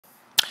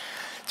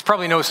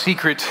Probably no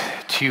secret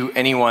to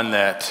anyone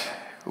that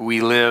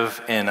we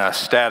live in a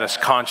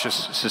status-conscious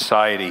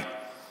society.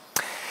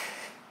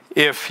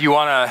 If you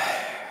want to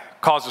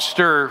cause a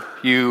stir,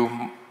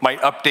 you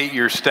might update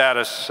your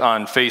status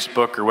on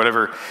Facebook or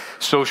whatever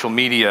social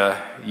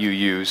media you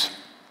use.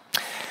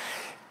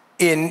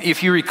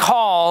 If you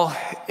recall,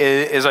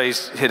 as I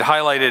had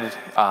highlighted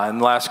in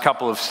the last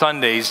couple of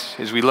Sundays,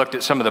 as we looked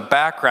at some of the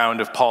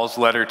background of Paul's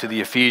letter to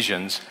the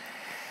Ephesians,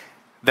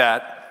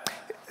 that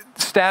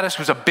status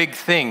was a big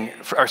thing,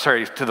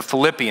 to the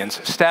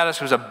Philippians.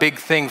 Status was a big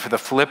thing for the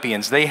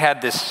Philippians. They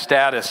had this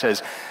status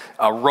as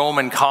a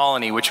Roman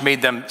colony, which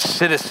made them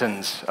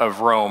citizens of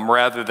Rome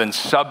rather than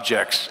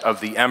subjects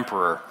of the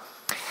emperor.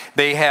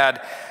 They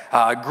had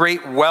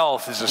great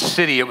wealth as a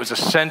city. It was a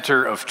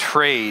center of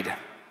trade.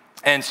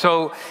 And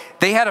so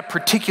they had a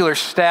particular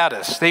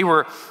status. They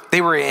were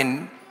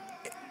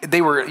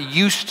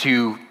used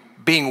to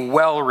being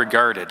well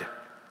regarded.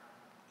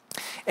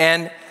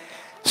 And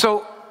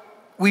so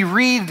we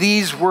read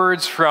these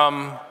words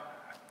from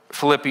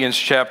Philippians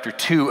chapter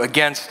 2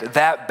 against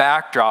that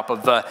backdrop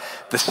of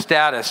the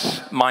status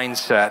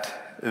mindset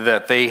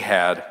that they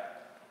had.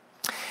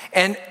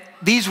 And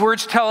these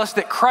words tell us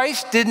that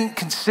Christ didn't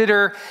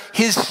consider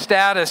his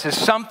status as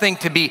something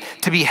to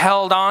be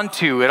held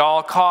onto at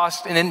all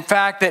costs, and in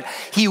fact that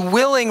he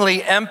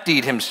willingly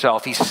emptied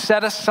himself. He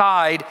set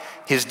aside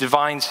his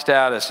divine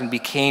status and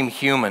became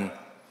human.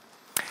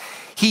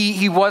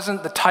 He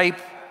wasn't the type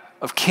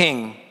of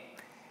king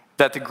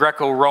that the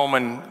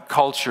Greco-Roman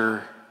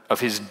culture of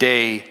his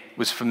day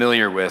was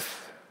familiar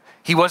with.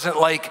 He wasn't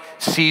like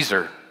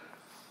Caesar.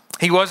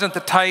 He wasn't the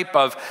type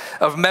of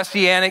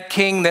messianic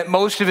king that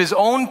most of his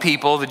own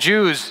people, the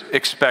Jews,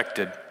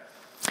 expected.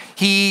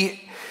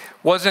 He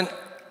wasn't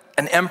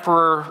an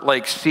emperor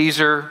like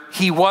Caesar.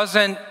 He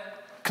wasn't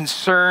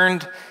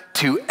concerned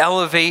to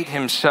elevate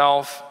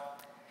himself,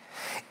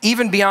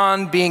 even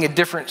beyond being a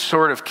different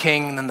sort of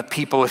king than the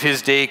people of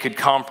his day could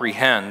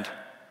comprehend.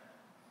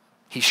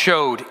 He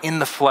showed in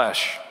the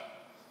flesh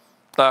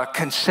the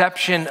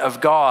conception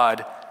of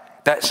God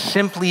that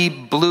simply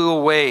blew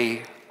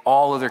away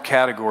all other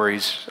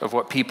categories of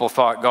what people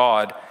thought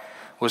God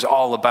was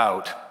all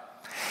about.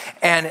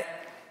 And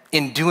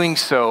in doing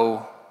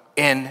so,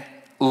 in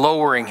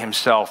lowering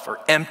himself or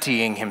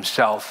emptying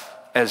himself,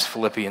 as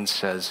Philippians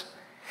says,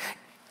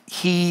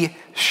 he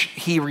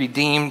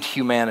redeemed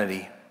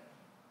humanity.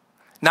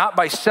 Not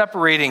by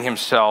separating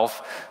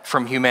himself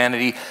from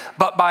humanity,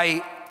 but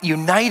by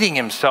uniting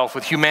himself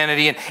with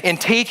humanity and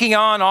taking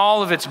on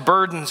all of its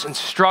burdens and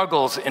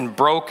struggles and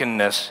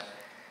brokenness,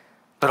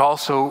 but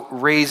also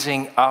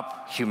raising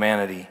up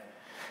humanity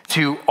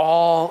to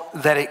all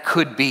that it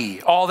could be,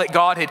 all that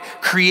God had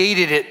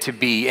created it to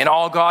be, and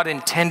all God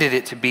intended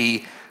it to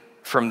be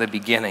from the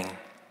beginning.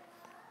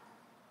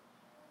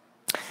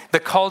 The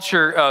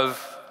culture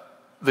of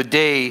the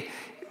day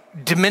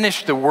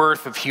diminished the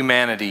worth of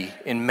humanity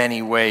in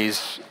many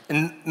ways,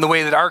 in the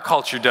way that our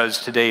culture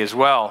does today as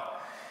well.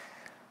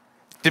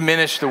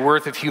 Diminish the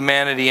worth of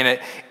humanity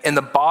in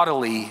the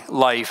bodily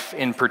life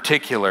in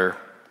particular.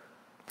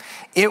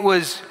 It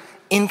was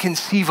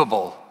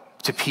inconceivable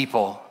to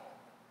people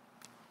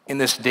in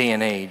this day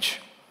and age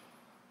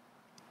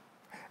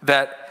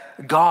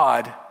that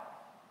God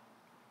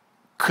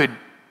could,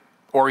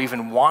 or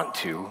even want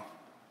to,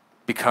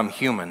 become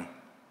human.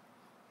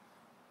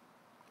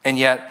 And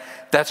yet,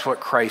 that's what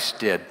Christ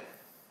did.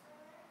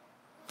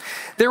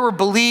 There were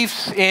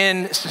beliefs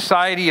in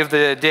society of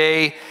the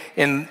day,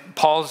 in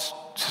Paul's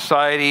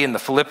society, in the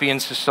Philippian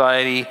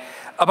society,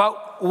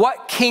 about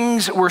what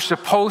kings were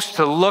supposed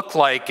to look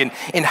like and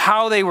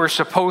how they were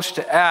supposed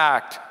to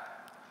act,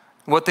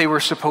 what they were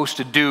supposed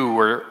to do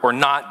or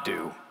not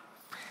do.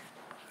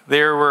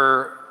 There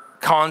were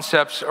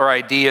concepts or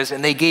ideas,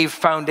 and they gave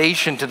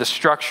foundation to the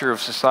structure of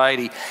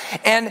society.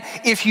 And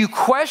if you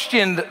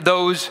questioned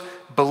those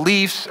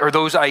beliefs or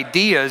those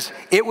ideas,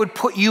 it would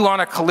put you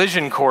on a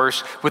collision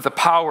course with the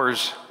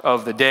powers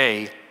of the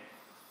day.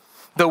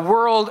 The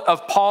world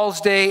of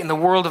Paul's day and the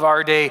world of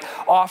our day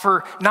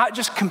offer not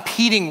just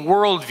competing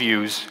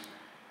worldviews,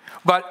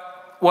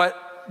 but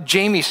what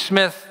Jamie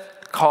Smith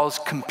calls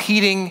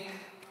competing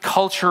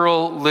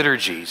cultural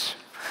liturgies.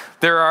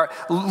 There are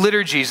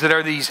liturgies that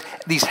are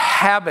these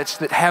habits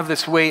that have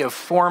this way of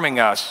forming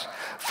us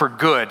for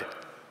good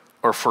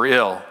or for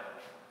ill.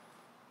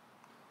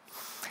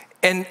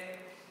 And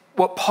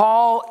what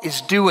Paul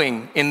is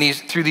doing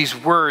through these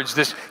words,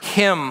 this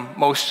hymn,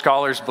 most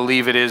scholars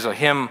believe it is a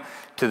hymn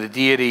to the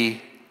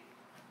deity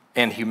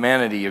and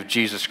humanity of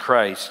Jesus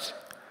Christ.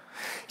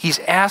 He's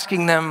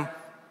asking them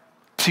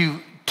to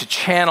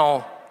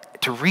channel,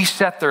 to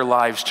reset their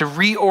lives, to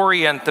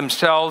reorient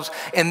themselves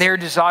and their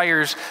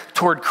desires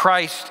toward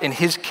Christ and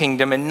his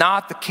kingdom and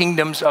not the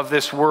kingdoms of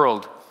this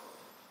world.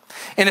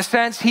 In a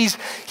sense, he's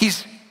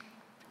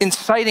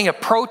inciting a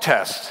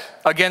protest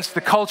against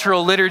the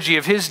cultural liturgy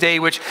of his day,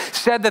 which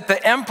said that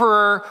the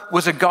emperor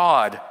was a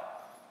god,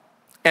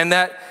 and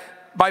that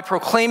by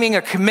proclaiming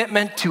a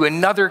commitment to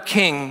another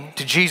king,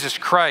 to Jesus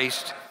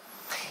Christ,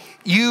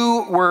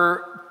 you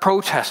were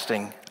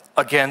protesting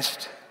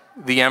against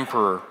the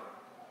emperor.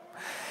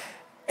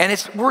 And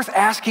it's worth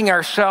asking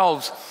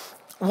ourselves,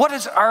 what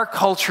is our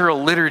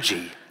cultural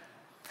liturgy?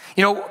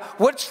 You know,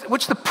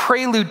 what's the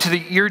prelude to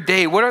your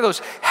day? What are those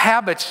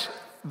habits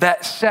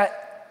that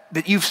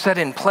you've set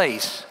in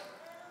place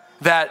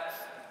that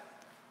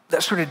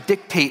sort of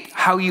dictate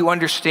how you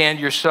understand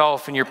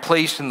yourself and your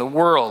place in the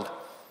world?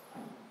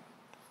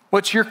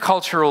 What's your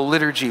cultural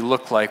liturgy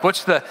look like?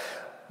 What's the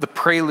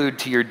prelude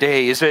to your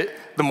day? Is it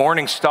the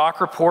morning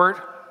stock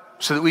report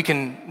so that we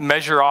can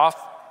measure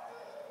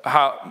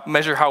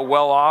how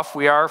well off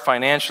we are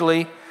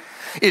financially?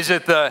 Is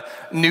it the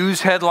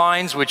news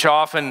headlines, which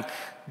often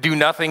do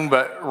nothing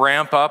but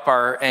ramp up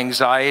our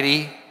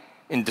anxiety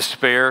and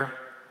despair?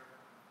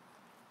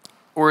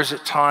 Or is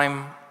it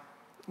time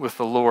with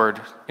the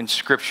Lord in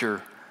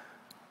Scripture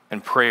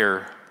and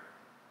prayer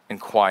and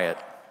quiet?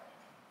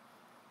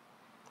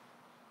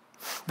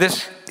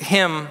 This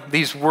hymn,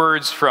 these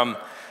words from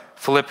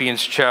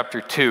Philippians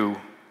chapter 2,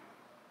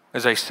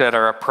 as I said,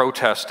 are a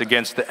protest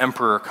against the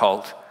emperor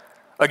cult,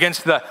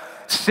 against the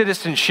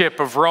citizenship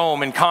of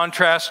Rome, in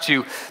contrast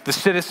to the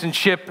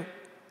citizenship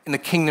in the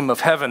kingdom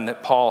of heaven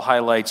that Paul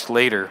highlights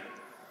later.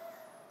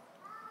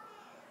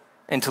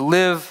 And to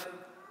live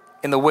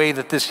in the way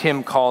that this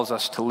hymn calls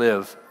us to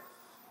live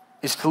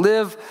is to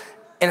live,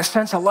 in a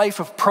sense, a life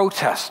of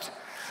protest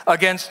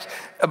against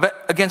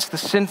the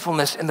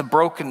sinfulness and the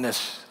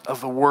brokenness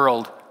of the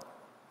world.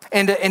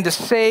 And to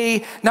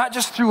say, not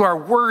just through our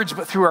words,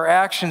 but through our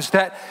actions,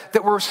 that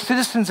we're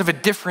citizens of a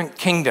different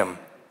kingdom.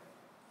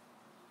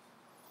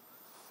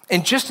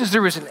 And just as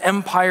there was an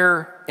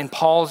empire in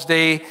Paul's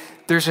day,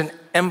 there's an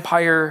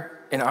empire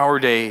in our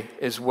day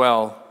as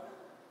well.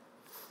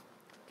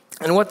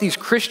 And what these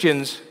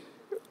Christians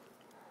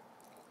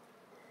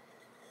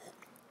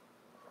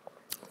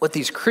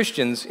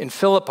in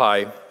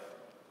Philippi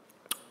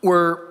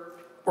were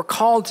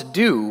called to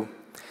do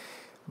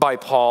by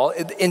Paul,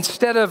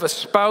 instead of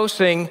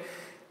espousing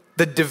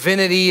the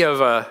divinity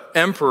of an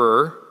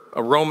emperor,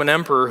 a Roman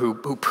emperor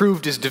who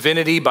proved his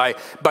divinity by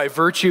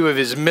virtue of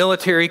his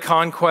military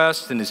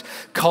conquests and his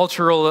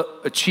cultural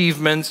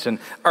achievements and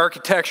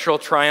architectural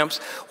triumphs,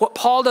 what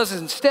Paul does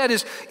instead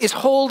is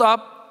hold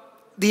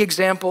up the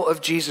example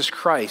of Jesus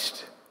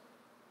Christ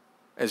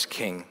as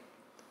king.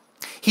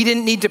 He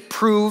didn't need to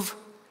prove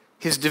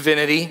his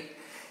divinity.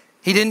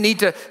 He didn't need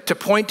to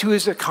point to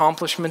his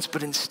accomplishments,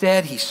 but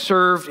instead he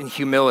served in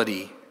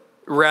humility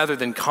rather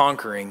than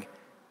conquering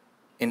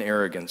in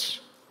arrogance.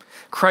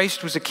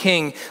 Christ was a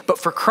king, but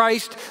for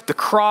Christ, the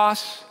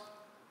cross,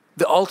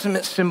 the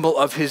ultimate symbol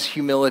of his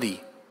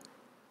humility,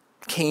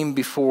 came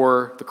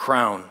before the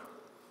crown.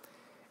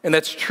 And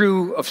that's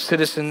true of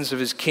citizens of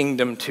his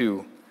kingdom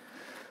too.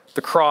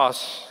 The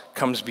cross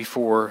comes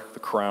before the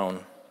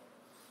crown.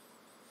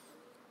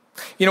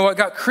 You know what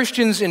got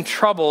Christians in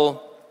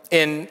trouble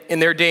in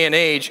their day and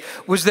age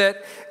was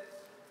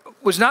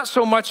not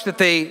so much that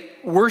they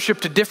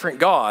worshiped a different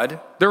God.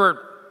 There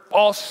were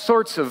all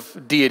sorts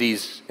of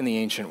deities in the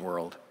ancient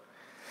world.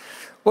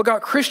 What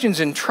got Christians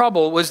in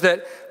trouble was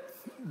that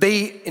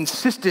they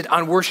insisted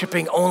on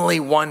worshiping only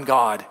one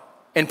God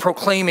and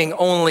proclaiming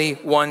only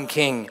one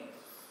king.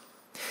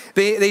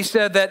 They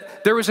said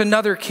that there was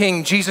another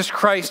king, Jesus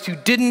Christ, who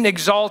didn't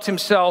exalt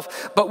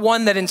himself, but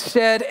one that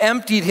instead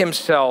emptied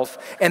himself,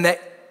 and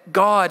that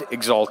God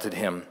exalted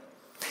him.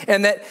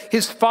 And that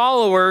his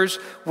followers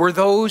were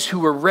those who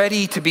were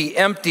ready to be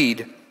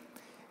emptied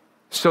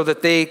so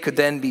that they could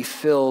then be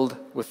filled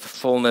with the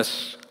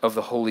fullness of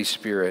the Holy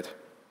Spirit.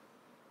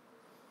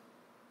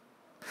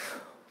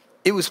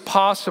 It was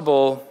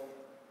possible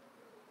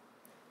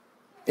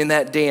in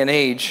that day and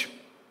age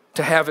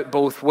to have it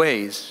both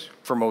ways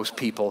for most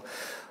people,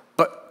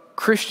 but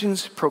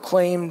Christians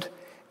proclaimed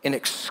an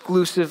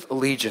exclusive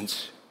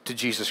allegiance to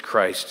Jesus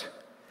Christ.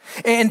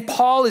 And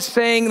Paul is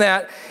saying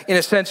that in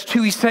a sense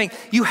too. He's saying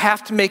you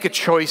have to make a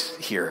choice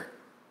here.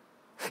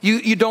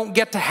 You don't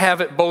get to have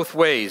it both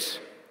ways.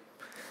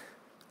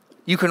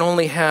 You can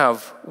only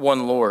have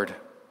one Lord.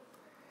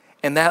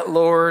 And that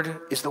Lord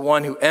is the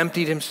one who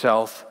emptied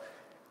himself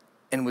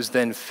and was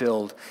then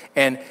filled.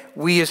 And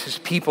we as his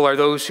people are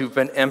those who've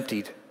been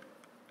emptied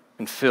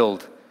and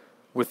filled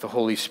with the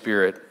Holy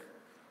Spirit.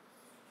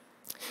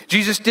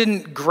 Jesus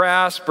didn't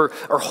grasp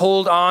or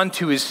hold on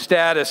to his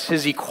status,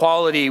 his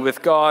equality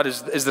with God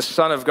as the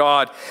Son of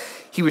God.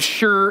 He was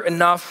sure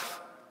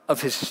enough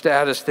of his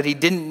status that he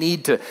didn't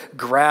need to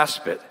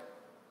grasp it.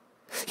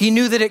 He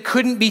knew that it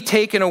couldn't be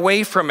taken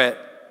away from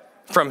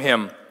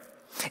him.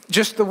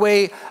 Just the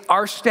way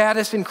our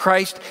status in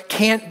Christ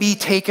can't be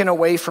taken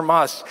away from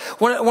us.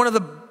 One of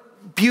the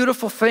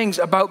beautiful things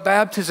about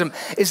baptism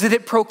is that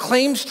it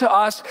proclaims to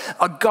us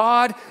a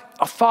God,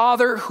 a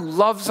Father who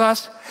loves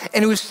us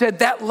and who said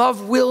that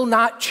love will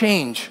not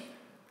change.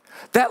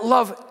 That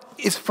love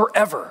is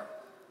forever.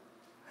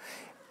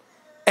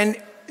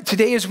 And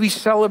today as we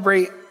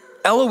celebrate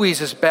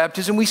Eloise's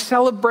baptism, we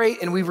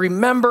celebrate and we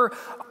remember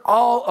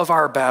all of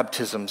our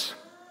baptisms.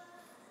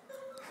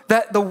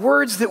 That the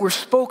words that were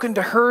spoken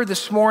to her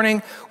this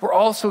morning were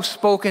also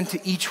spoken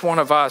to each one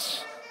of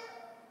us.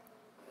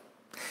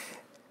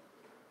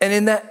 And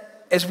in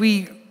that, as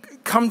we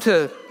come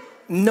to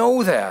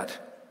know that,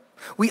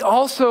 we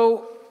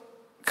also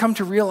come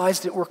to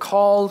realize that we're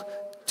called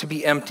to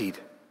be emptied.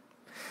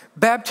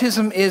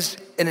 Baptism is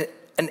an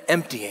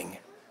emptying,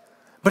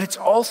 but it's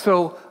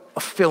also a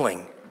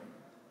filling.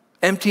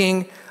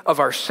 Emptying of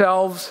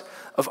ourselves,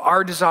 of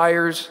our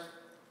desires,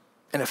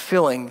 and a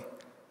filling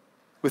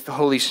with the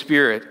Holy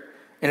Spirit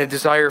and a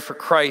desire for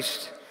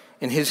Christ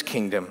and his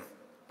kingdom.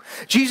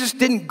 Jesus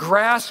didn't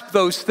grasp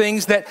those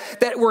things that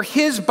were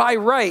his by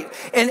right.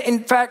 And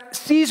in fact,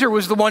 Caesar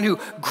was the one who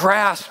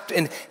grasped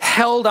and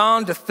held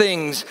on to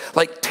things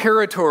like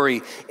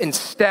territory and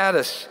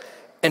status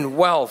and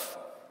wealth.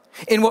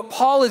 And what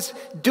Paul is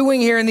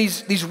doing here in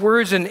these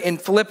words in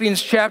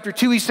Philippians chapter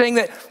 2, he's saying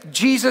that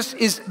Jesus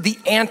is the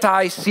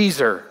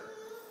anti-Caesar.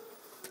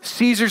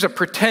 Caesar's a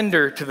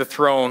pretender to the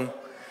throne,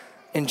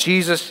 and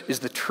Jesus is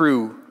the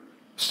true,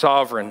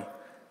 sovereign,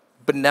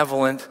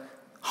 benevolent,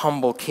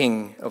 humble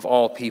King of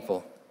all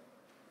people.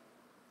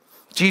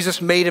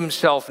 Jesus made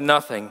himself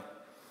nothing.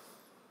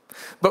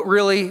 But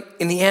really,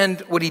 in the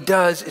end, what he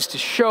does is to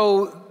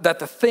show that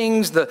the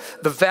things, the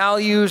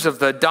values of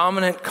the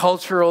dominant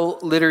cultural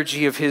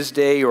liturgy of his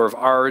day or of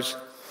ours,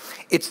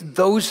 it's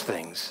those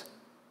things,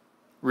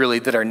 really,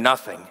 that are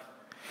nothing.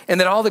 And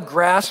that all the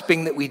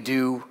grasping that we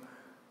do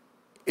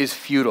is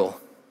futile.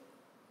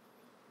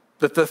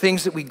 That the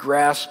things that we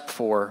grasp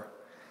for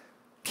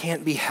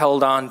can't be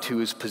held on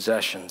to as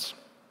possessions,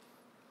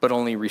 but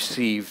only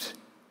received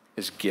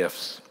as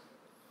gifts.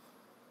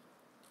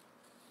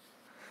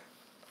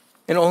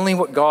 And only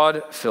what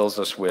God fills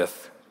us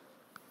with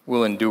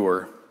will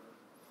endure,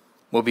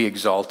 will be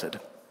exalted.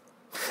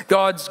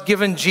 God's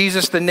given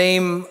Jesus the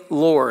name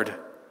Lord,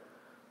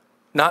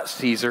 not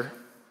Caesar.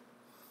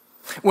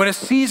 When a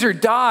Caesar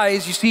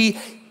dies, you see,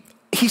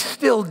 he's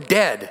still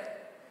dead.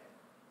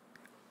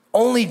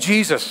 Only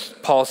Jesus,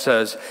 Paul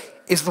says,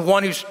 is the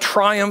one who's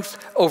triumphed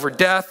over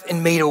death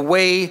and made a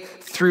way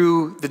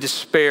through the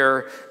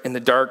despair and the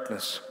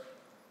darkness.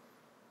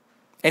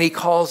 And he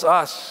calls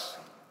us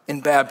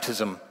in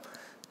baptism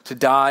to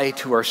die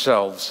to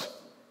ourselves.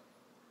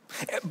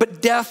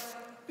 But death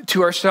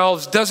to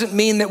ourselves doesn't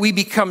mean that we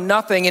become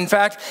nothing. In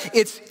fact,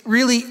 it's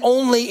really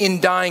only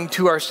in dying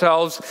to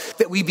ourselves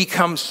that we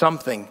become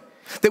something,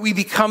 that we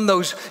become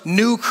those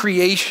new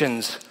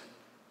creations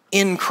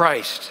in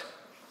Christ,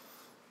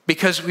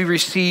 because we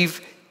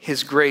receive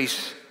his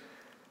grace,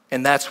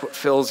 and that's what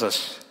fills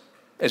us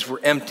as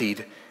we're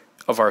emptied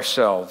of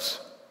ourselves.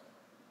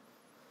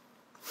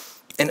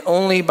 And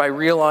only by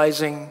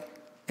realizing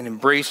and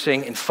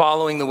embracing and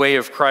following the way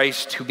of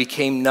Christ, who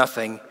became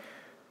nothing,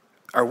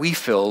 are we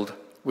filled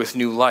with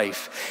new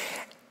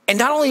life. And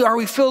not only are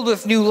we filled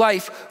with new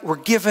life, we're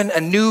given a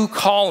new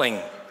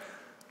calling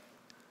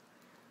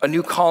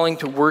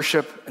to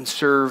worship and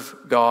serve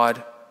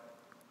God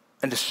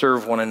and to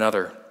serve one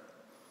another.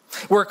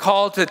 We're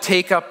called to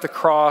take up the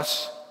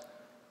cross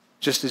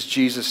just as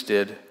Jesus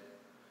did,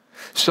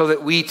 so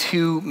that we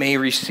too may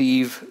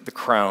receive the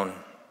crown.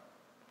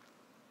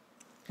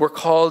 We're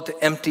called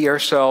to empty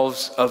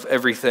ourselves of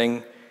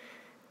everything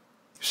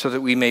so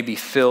that we may be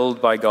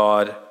filled by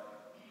God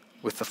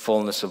with the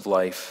fullness of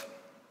life.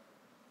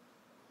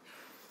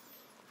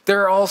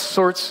 There are all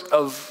sorts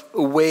of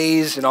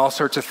ways and all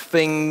sorts of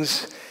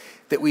things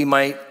that we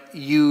might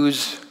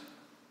use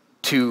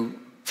to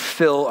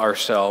fill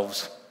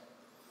ourselves.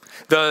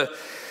 The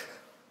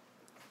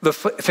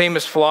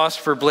famous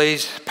philosopher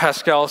Blaise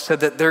Pascal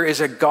said that there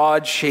is a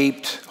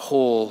God-shaped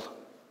hole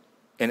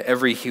in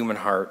every human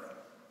heart.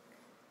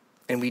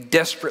 And we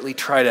desperately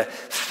try to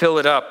fill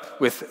it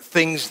up with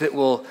things that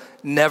will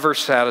never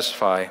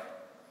satisfy.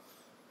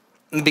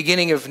 In the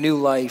beginning of new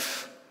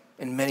life,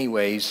 in many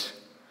ways,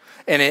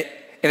 and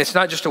it's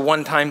not just a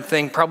one-time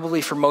thing.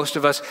 Probably for most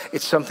of us,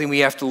 it's something we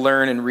have to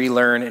learn and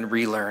relearn and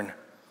relearn.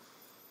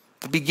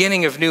 The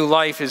beginning of new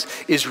life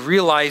is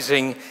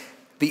realizing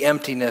the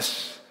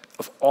emptiness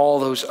of all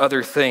those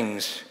other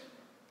things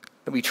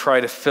that we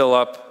try to fill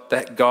up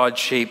that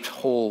God-shaped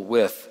hole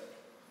with.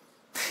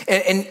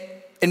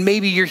 And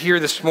maybe you're here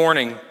this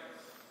morning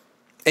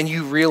and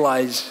you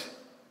realize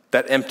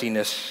that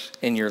emptiness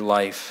in your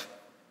life.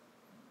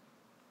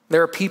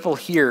 There are people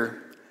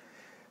here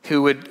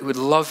who would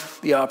love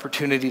the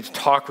opportunity to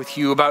talk with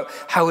you about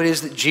how it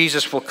is that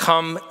Jesus will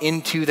come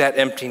into that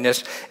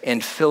emptiness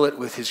and fill it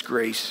with his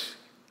grace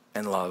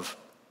and love.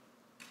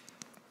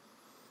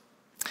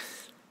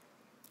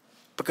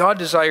 But God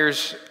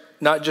desires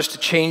not just to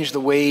change the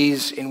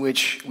ways in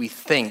which we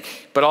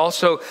think, but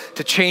also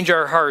to change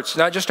our hearts,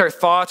 not just our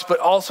thoughts, but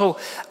also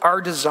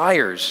our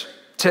desires,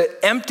 to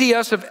empty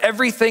us of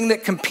everything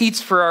that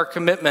competes for our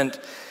commitment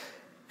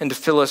and to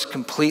fill us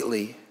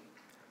completely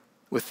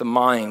with the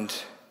mind,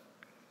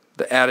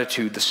 the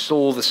attitude, the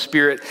soul, the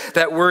spirit.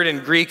 That word in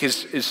Greek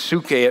is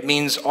suke. It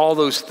means all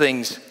those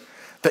things,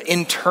 the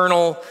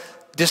internal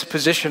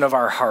disposition of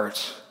our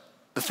hearts,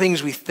 the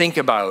things we think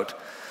about,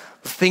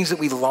 the things that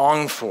we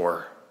long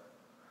for,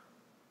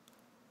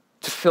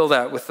 to fill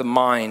that with the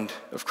mind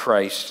of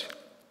Christ.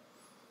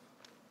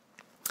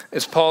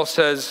 As Paul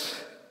says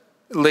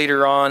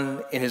later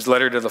on in his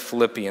letter to the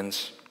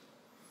Philippians.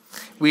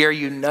 We are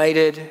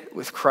united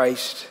with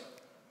Christ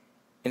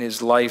in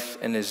his life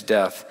and his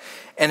death,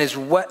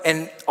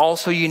 and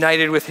also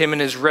united with him in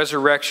his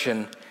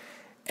resurrection,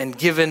 and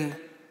given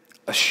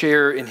a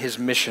share in his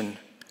mission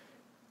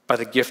by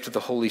the gift of the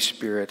Holy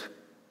Spirit.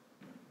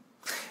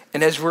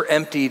 And as we're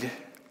emptied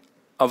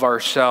of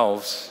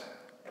ourselves,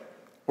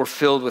 we're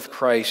filled with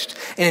Christ.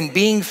 And in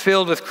being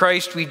filled with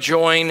Christ, we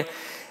join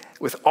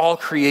with all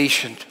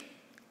creation,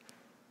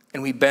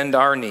 and we bend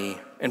our knee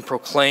and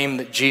proclaim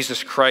that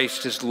Jesus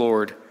Christ is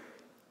Lord,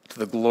 to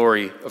the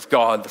glory of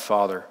God the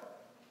Father.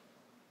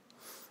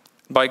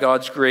 By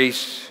God's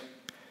grace,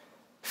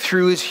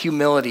 through his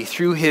humility,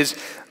 through his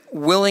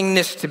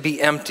willingness to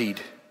be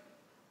emptied,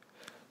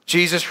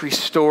 Jesus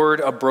restored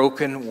a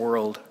broken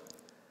world,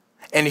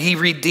 and he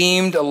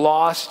redeemed a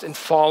lost and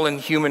fallen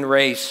human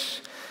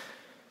race,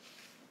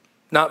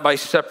 not by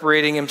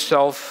separating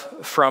himself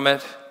from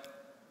it,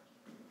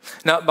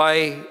 not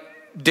by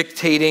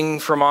dictating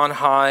from on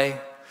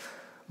high,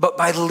 but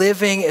by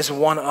living as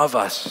one of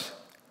us,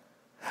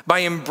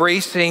 by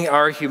embracing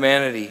our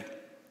humanity.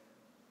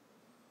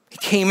 He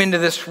came into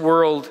this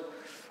world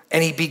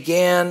and he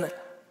began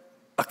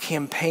a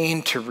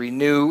campaign to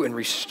renew and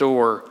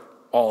restore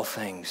all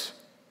things.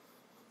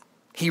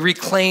 He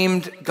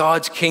reclaimed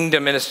God's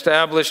kingdom and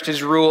established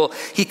his rule.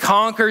 He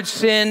conquered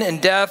sin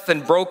and death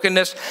and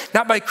brokenness,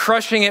 not by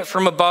crushing it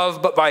from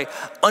above, but by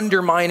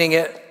undermining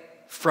it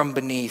from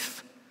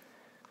beneath.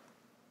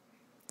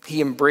 He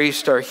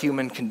embraced our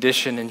human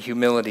condition and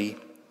humility.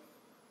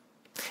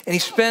 And he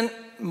spent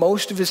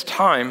most of his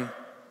time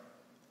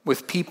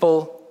with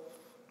people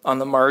on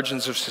the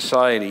margins of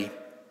society,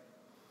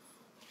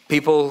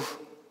 people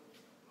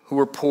who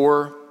were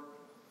poor,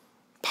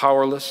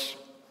 powerless,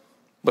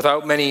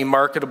 without many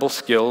marketable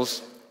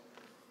skills.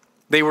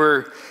 They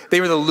were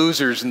the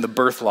losers in the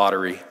birth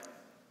lottery.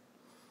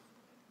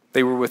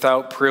 They were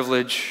without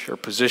privilege or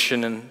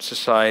position in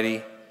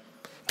society.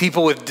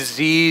 People with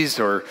disease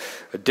or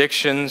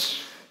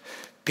addictions,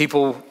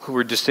 people who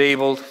were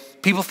disabled,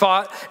 people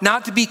thought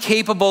not to be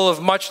capable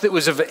of much that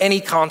was of any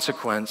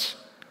consequence.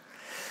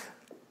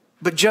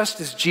 But just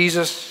as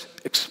Jesus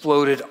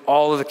exploded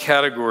all of the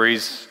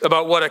categories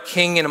about what a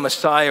king and a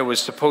Messiah was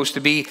supposed to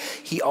be,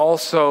 he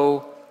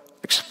also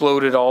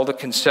exploded all the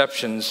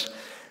conceptions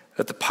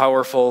that the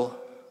powerful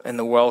and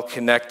the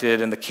well-connected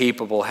and the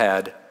capable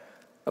had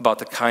about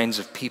the kinds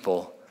of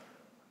people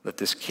that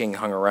this king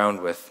hung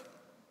around with.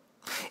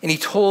 And he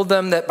told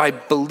them that by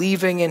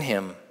believing in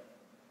him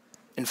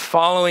and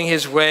following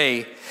his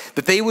way,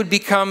 that they would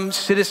become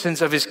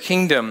citizens of his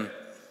kingdom,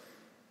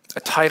 a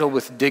title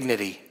with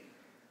dignity,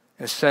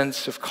 a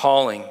sense of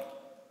calling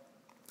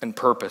and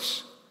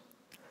purpose.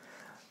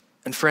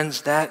 And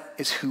friends, that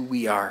is who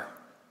we are.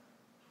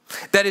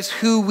 That is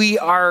who we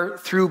are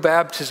through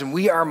baptism.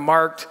 We are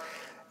marked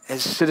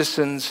as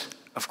citizens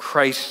of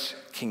Christ's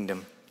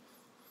kingdom.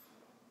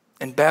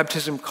 And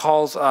baptism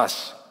calls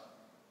us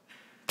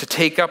to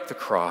take up the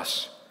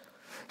cross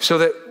so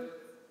that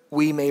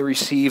we may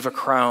receive a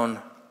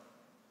crown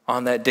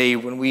on that day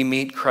when we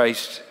meet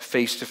Christ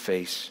face to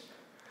face,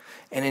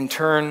 and in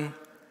turn,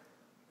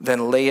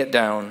 then lay it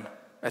down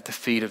at the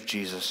feet of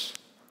Jesus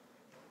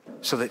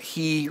so that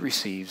he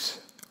receives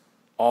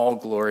all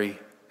glory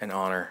and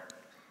honor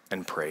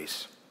and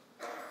praise.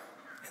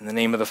 In the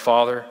name of the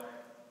Father,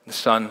 the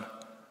Son,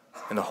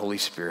 and the Holy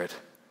Spirit,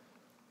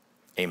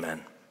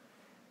 amen.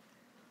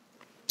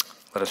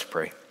 Let us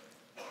pray.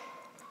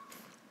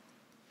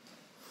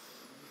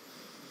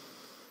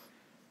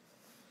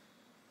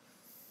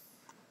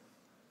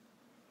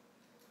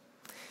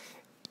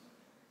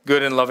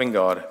 Good and loving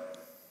God,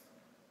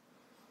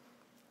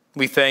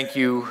 we thank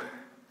you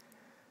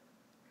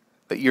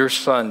that your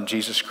Son,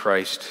 Jesus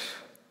Christ,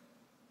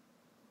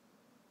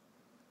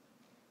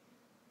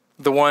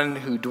 the one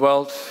who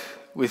dwelt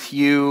with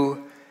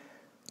you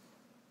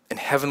in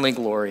heavenly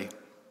glory,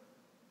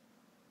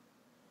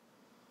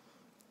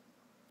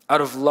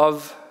 out of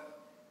love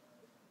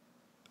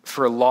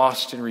for a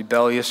lost and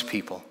rebellious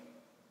people,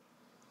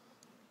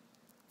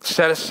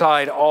 set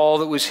aside all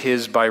that was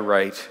his by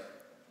right,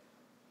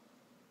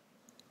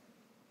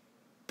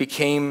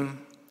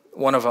 became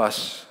one of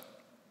us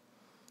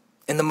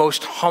in the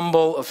most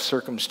humble of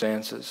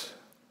circumstances,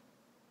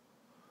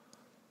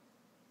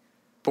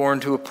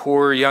 born to a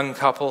poor young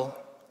couple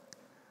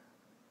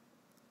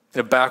in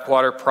a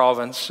backwater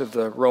province of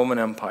the Roman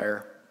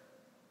Empire.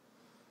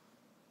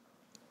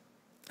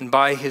 And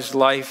by his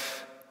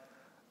life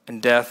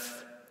and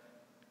death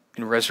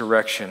and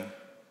resurrection,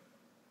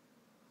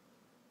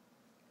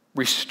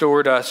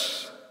 restored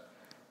us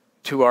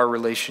to our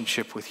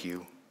relationship with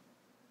you,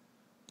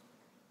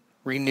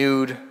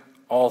 renewed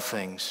all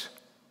things,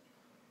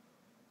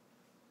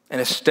 and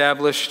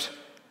established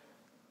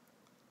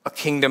a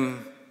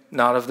kingdom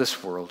not of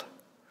this world,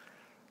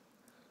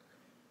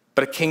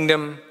 but a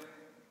kingdom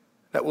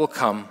that will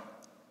come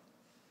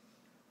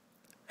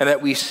and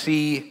that we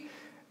see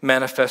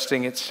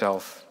manifesting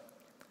itself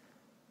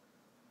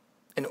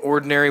in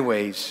ordinary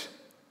ways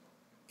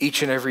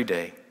each and every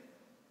day.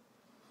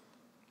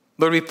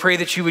 Lord, we pray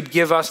that you would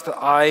give us the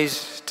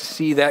eyes to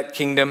see that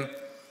kingdom,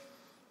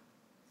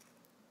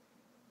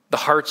 the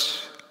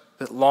hearts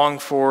that long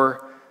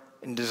for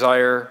and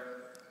desire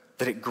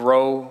that it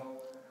grow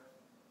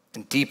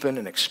and deepen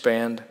and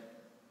expand,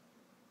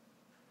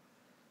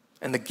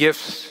 and the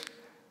gifts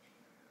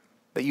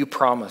that you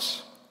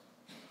promise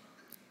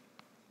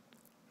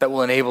that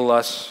will enable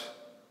us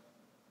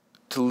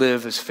to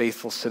live as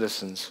faithful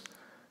citizens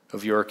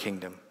of your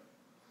kingdom,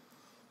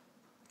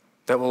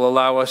 that will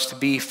allow us to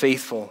be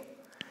faithful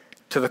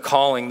to the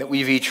calling that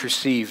we've each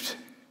received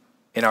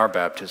in our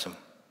baptism.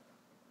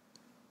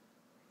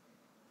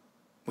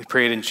 We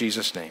pray it in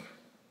Jesus' name.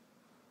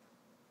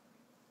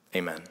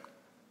 Amen.